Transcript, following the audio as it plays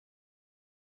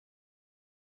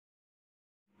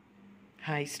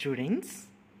Hi students.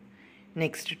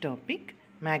 Next topic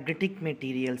magnetic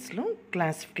materials లో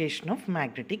classification of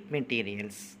magnetic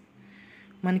materials.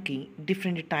 మనకి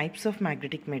different types of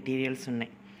magnetic materials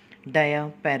ఉన్నాయి. డయా,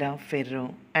 పెరా, ferro,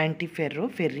 యాంటీఫెర్రో,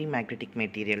 ferry magnetic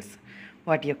materials.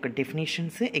 వాటి యొక్క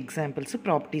definitions, examples,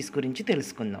 properties గురించి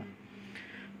తెలుసుకుందాం.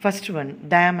 First one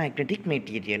diamagnetic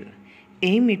material.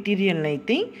 ఏ material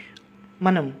అయితే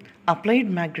మనం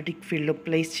అప్లైడ్ మ్యాగ్నెటిక్ ఫీల్డ్లో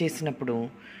ప్లేస్ చేసినప్పుడు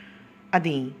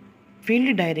అది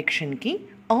ఫీల్డ్ డైరెక్షన్కి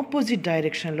ఆపోజిట్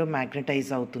డైరెక్షన్లో మ్యాగ్నటైజ్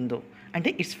అవుతుందో, అంటే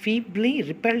it's ఫీబ్లీ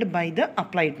రిపెల్డ్ by the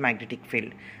applied magnetic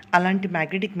field, అలాంటి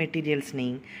మ్యాగ్నెటిక్ మెటీరియల్స్ని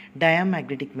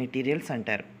డయామాగ్నెటిక్ మెటీరియల్స్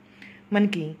అంటారు.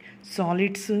 మనకి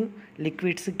సాలిడ్స్,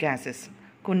 లిక్విడ్స్, గ్యాసెస్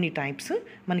కొన్ని టైప్స్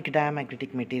మనకి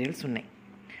డయామాగ్నెటిక్ మెటీరియల్స్ ఉన్నాయి.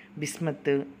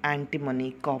 Bismuth, antimony,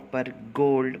 copper,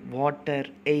 gold, water,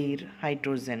 air,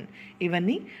 hydrogen,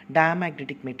 ఇవన్నీ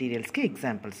diamagnetic మెటీరియల్స్కి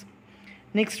examples.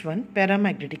 Next one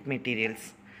paramagnetic materials.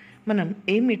 మనం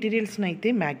ఏ మెటీరియల్స్ని అయితే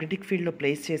మ్యాగ్నెటిక్ ఫీల్డ్లో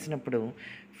ప్లేస్ చేసినప్పుడు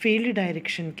ఫీల్డ్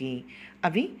డైరెక్షన్కి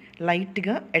అవి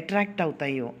లైట్గా అట్రాక్ట్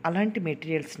అవుతాయో అలాంటి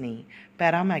మెటీరియల్స్ని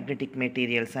పారామాగ్నెటిక్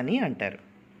మెటీరియల్స్ అని అంటారు.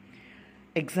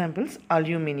 Examples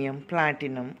aluminium,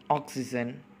 platinum,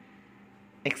 oxygen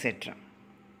etcetera.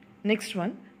 Next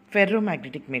one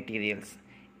ferromagnetic materials.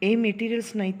 ఏ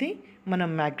మెటీరియల్స్ని అయితే మనం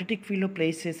మ్యాగ్నెటిక్ ఫీల్డ్లో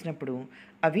ప్లేస్ చేసినప్పుడు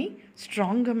అవి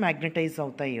స్ట్రాంగ్గా మ్యాగ్నటైజ్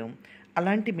అవుతాయో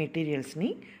అలాంటి మెటీరియల్స్ని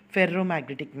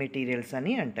ఫెర్రోమాగ్నెటిక్ మెటీరియల్స్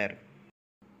అని అంటారు.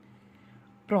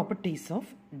 Properties of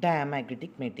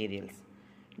diamagnetic materials.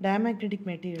 Diamagnetic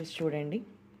materials చూడండి.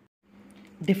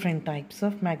 Different types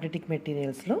of magnetic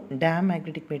మెటీరియల్స్లో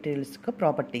diamagnetic materials యొక్క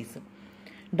ప్రాపర్టీస్.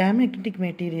 డయామాగ్నెటిక్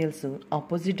మెటీరియల్స్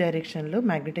ఆపోజిట్ డైరెక్షన్లో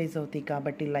మ్యాగ్నటైజ్ అవుతాయి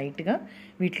కాబట్టి లైట్గా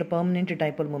వీటిలో పర్మనెంట్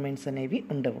డైపోల్ మూమెంట్స్ అనేవి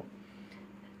ఉండవు.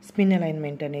 స్పిన్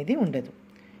అలైన్మెంట్ అనేది ఉండదు.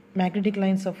 మ్యాగ్నెటిక్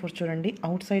లైన్స్ ఆఫ్ ఫోర్స్ చూడండి,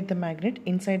 out side the magnet,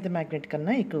 inside the magnet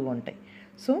కన్నా ఎక్కువగా ఉంటాయి.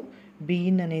 సో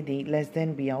బిఇన్ అనేది లెస్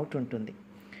దెన్ బిఅవుట్ ఉంటుంది.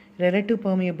 Relative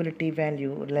permeability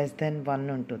value less than 1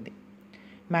 ఉంటుంది.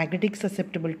 మ్యాగ్నెటిక్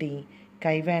ససెప్టబిలిటీ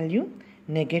కై వాల్యూ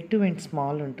నెగటివ్ అండ్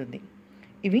స్మాల్ ఉంటుంది.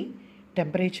 ఇవి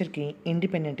టెంపరేచర్కి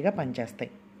ఇండిపెండెంట్గా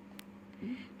పనిచేస్తాయి.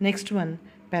 Next one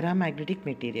paramagnetic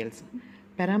materials.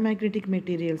 Paramagnetic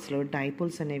మెటీరియల్స్లో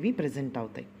dipoles అనేవి ప్రజెంట్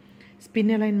అవుతాయి.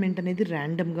 స్పిన్ అలైన్మెంట్ అనేది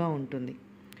ర్యాండమ్గా ఉంటుంది.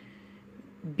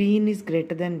 బిఇన్ ఈజ్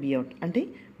గ్రేటర్ దాన్ బిఅవుట్, అంటే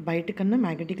బయట కన్నా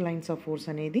మ్యాగ్నెటిక్ లైన్స్ ఆఫ్ ఫోర్స్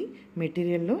అనేది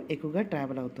మెటీరియల్లో ఎక్కువగా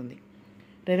ట్రావెల్ అవుతుంది.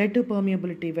 Relative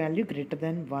permeability value greater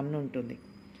than 1 ఉంటుంది.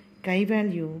 కై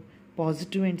వాల్యూ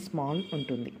పాజిటివ్ అండ్ స్మాల్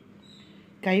ఉంటుంది.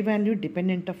 కై value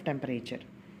dependent of temperature.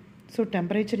 So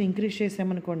temperature increase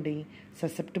చేసామనుకోండి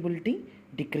ససెప్టబిలిటీ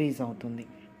డిక్రీజ్ అవుతుంది.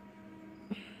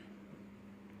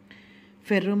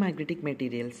 Ferromagnetic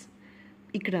materials.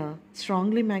 ఇక్కడ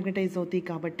స్ట్రాంగ్లీ మ్యాగ్నటైజ్ అవుతాయి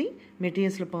కాబట్టి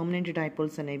మెటీరియల్స్లో పర్మనెంట్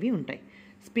డైపోల్స్ అనేవి ఉంటాయి.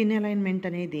 స్పిన్ అలైన్మెంట్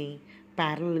అనేది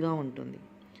ప్యారలల్గా ఉంటుంది.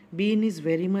 బిఇన్ is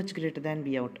very much greater than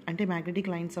బిఅవుట్, అంటే magnetic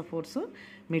lines of force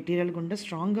material గుండా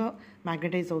స్ట్రాంగ్గా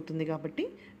మ్యాగ్నటైజ్ అవుతుంది కాబట్టి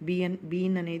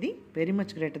బిఇన్ అనేది వెరీ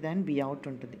మచ్ గ్రేటర్ దాన్ బిఅవుట్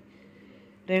ఉంటుంది.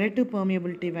 Relative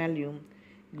permeability value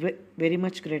very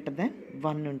much greater than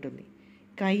 1 ఉంటుంది.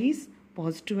 కై ఈజ్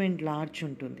పాజిటివ్ అండ్ లార్జ్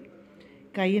ఉంటుంది.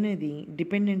 కై అనేది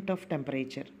డిపెండెంట్ ఆఫ్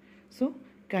టెంపరేచర్. సో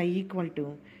కై ఈక్వల్ టు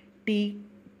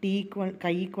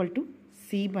కై equal to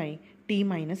C by tea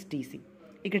minus TC.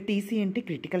 ఇక్కడ టీసీ అంటే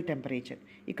క్రిటికల్ టెంపరేచర్.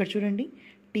 ఇక్కడ చూడండి,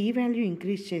 టీ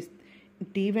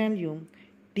వాల్యూ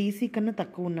టీసీ కన్నా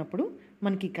తక్కువ ఉన్నప్పుడు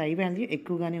మనకి కై వాల్యూ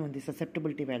ఎక్కువగానే ఉంది,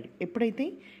 ససెప్టబిలిటీ వాల్యూ. ఎప్పుడైతే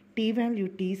టీ వాల్యూ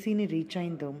టీసీని రీచ్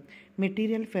అయిందో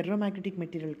మెటీరియల్ ఫెర్రోమాగ్నెటిక్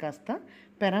మెటీరియల్ కాస్త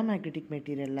పారామాగ్నెటిక్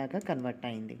మెటీరియల్ లాగా కన్వర్ట్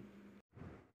అయింది.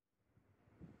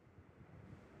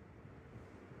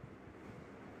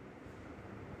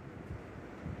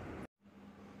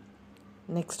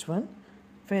 Next one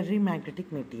ferry magnetic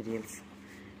materials.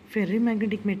 Ferry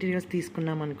magnetic materials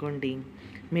తీసుకున్నాం అనుకోండి,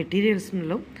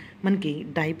 మెటీరియల్స్లో మనకి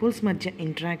డైపోల్స్ మధ్య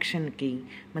ఇంట్రాక్షన్కి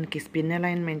మనకి స్పిన్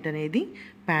అలైన్మెంట్ అనేది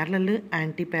ప్యారలల్,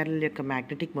 యాంటీ ప్యారలల్ యొక్క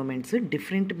మ్యాగ్నెటిక్ మూమెంట్స్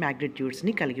డిఫరెంట్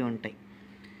మ్యాగ్నిట్యూడ్స్ని కలిగి ఉంటాయి.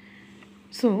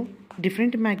 సో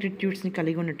డిఫరెంట్ మ్యాగ్నిట్యూడ్స్ని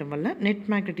కలిగి ఉండటం వల్ల నెట్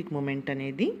మ్యాగ్నెటిక్ మూమెంట్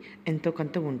అనేది ఎంతో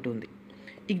కొంత ఉంటుంది.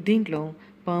 దీంట్లో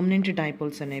పర్మనెంట్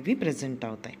డైపోల్స్ అనేవి ప్రజెంట్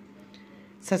అవుతాయి.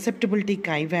 ససెప్టబిలిటీ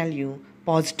కై వాల్యూ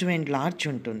పాజిటివ్ అండ్ లార్జ్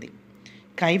ఉంటుంది.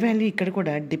 కై వాల్యూ ఇక్కడ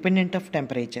కూడా డిపెండెంట్ ఆఫ్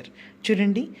టెంపరేచర్.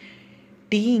 చూడండి,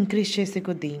 టీ ఇంక్రీజ్ చేసే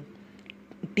కొద్దీ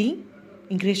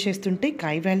ఇంక్రీజ్ చేస్తుంటే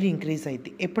కై వాల్యూ ఇంక్రీజ్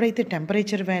అయింది. ఎప్పుడైతే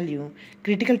టెంపరేచర్ వాల్యూ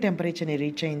క్రిటికల్ టెంపరేచర్ని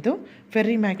రీచ్ అయిందో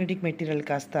ఫెర్రీ మ్యాగ్నెటిక్ మెటీరియల్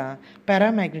కాస్త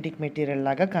పారామాగ్నెటిక్ మెటీరియల్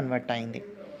లాగా కన్వర్ట్ అయింది.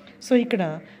 సో ఇక్కడ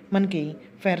మనకి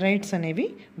ఫెర్రైట్స్ అనేవి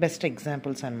బెస్ట్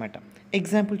ఎగ్జాంపుల్స్ అనమాట.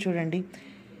 ఎగ్జాంపుల్ చూడండి,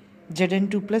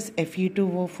 Zn2 plus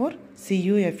Fe2O4,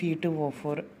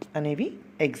 CuFe2O4 అనేవి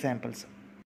examples.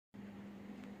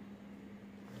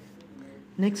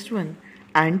 Next one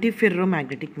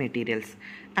యాంటీఫెర్రోమాగ్నెటిక్ materials.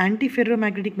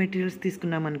 యాంటీఫెర్రోమాగ్నెటిక్ materials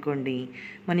తీసుకున్నాం అనుకోండి,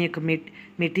 మన యొక్క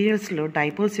మెటీరియల్స్లో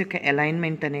డైపోల్స్ యొక్క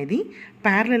అలైన్మెంట్ అనేది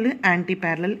ప్యారలల్, యాంటీ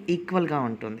ప్యారలల్ ఈక్వల్గా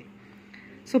ఉంటుంది.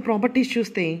 సో ప్రాపర్టీస్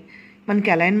చూస్తే మనకి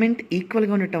అలైన్మెంట్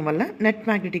ఈక్వల్గా ఉండటం వల్ల నెట్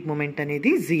మ్యాగ్నెటిక్ మూమెంట్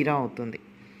అనేది 0 అవుతుంది.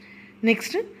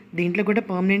 నెక్స్ట్ దీంట్లో కూడా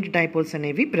పర్మనెంట్ డైపోల్స్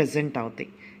అనేవి ప్రెజెంట్ అవుతాయి.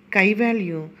 కై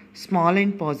వాల్యూ స్మాల్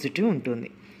అండ్ పాజిటివ్ ఉంటుంది.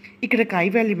 ఇక్కడ కై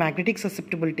value magnetic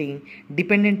susceptibility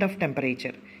dependent of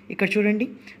temperature. ఇక్కడ చూడండి,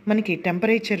 మనకి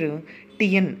టెంపరేచర్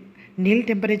Tn నీల్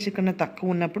టెంపరేచర్ కన్నా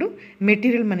తక్కువ ఉన్నప్పుడు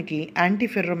మెటీరియల్ మనకి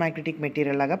యాంటీఫెర్రోమాగ్నెటిక్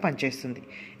మెటీరియల్ లాగా పనిచేస్తుంది.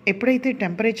 ఎప్పుడైతే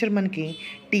టెంపరేచర్ మనకి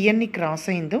Tnని క్రాస్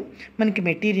అయిందో మనకి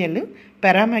మెటీరియల్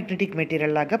పారామాగ్నెటిక్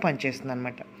మెటీరియల్ లాగా పనిచేస్తుంది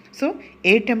అనమాట. సో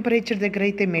ఏ టెంపరేచర్ దగ్గర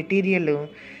అయితే మెటీరియల్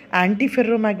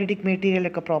యాంటీఫెర్రోమాగ్నెటిక్ మెటీరియల్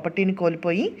యొక్క ప్రాపర్టీని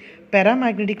కోల్పోయి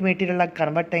పారామాగ్నెటిక్ మెటీరియల్ లాగా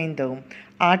కన్వర్ట్ అయిందో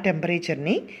ఆ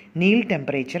టెంపరేచర్ని నీల్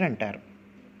టెంపరేచర్ అంటారు.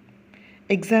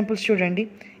 ఎగ్జాంపుల్స్ చూడండి,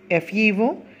 FeO,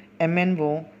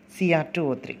 MnO,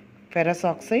 Cr2O3, ferrous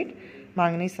oxide,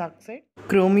 manganese oxide,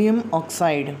 chromium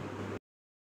oxide,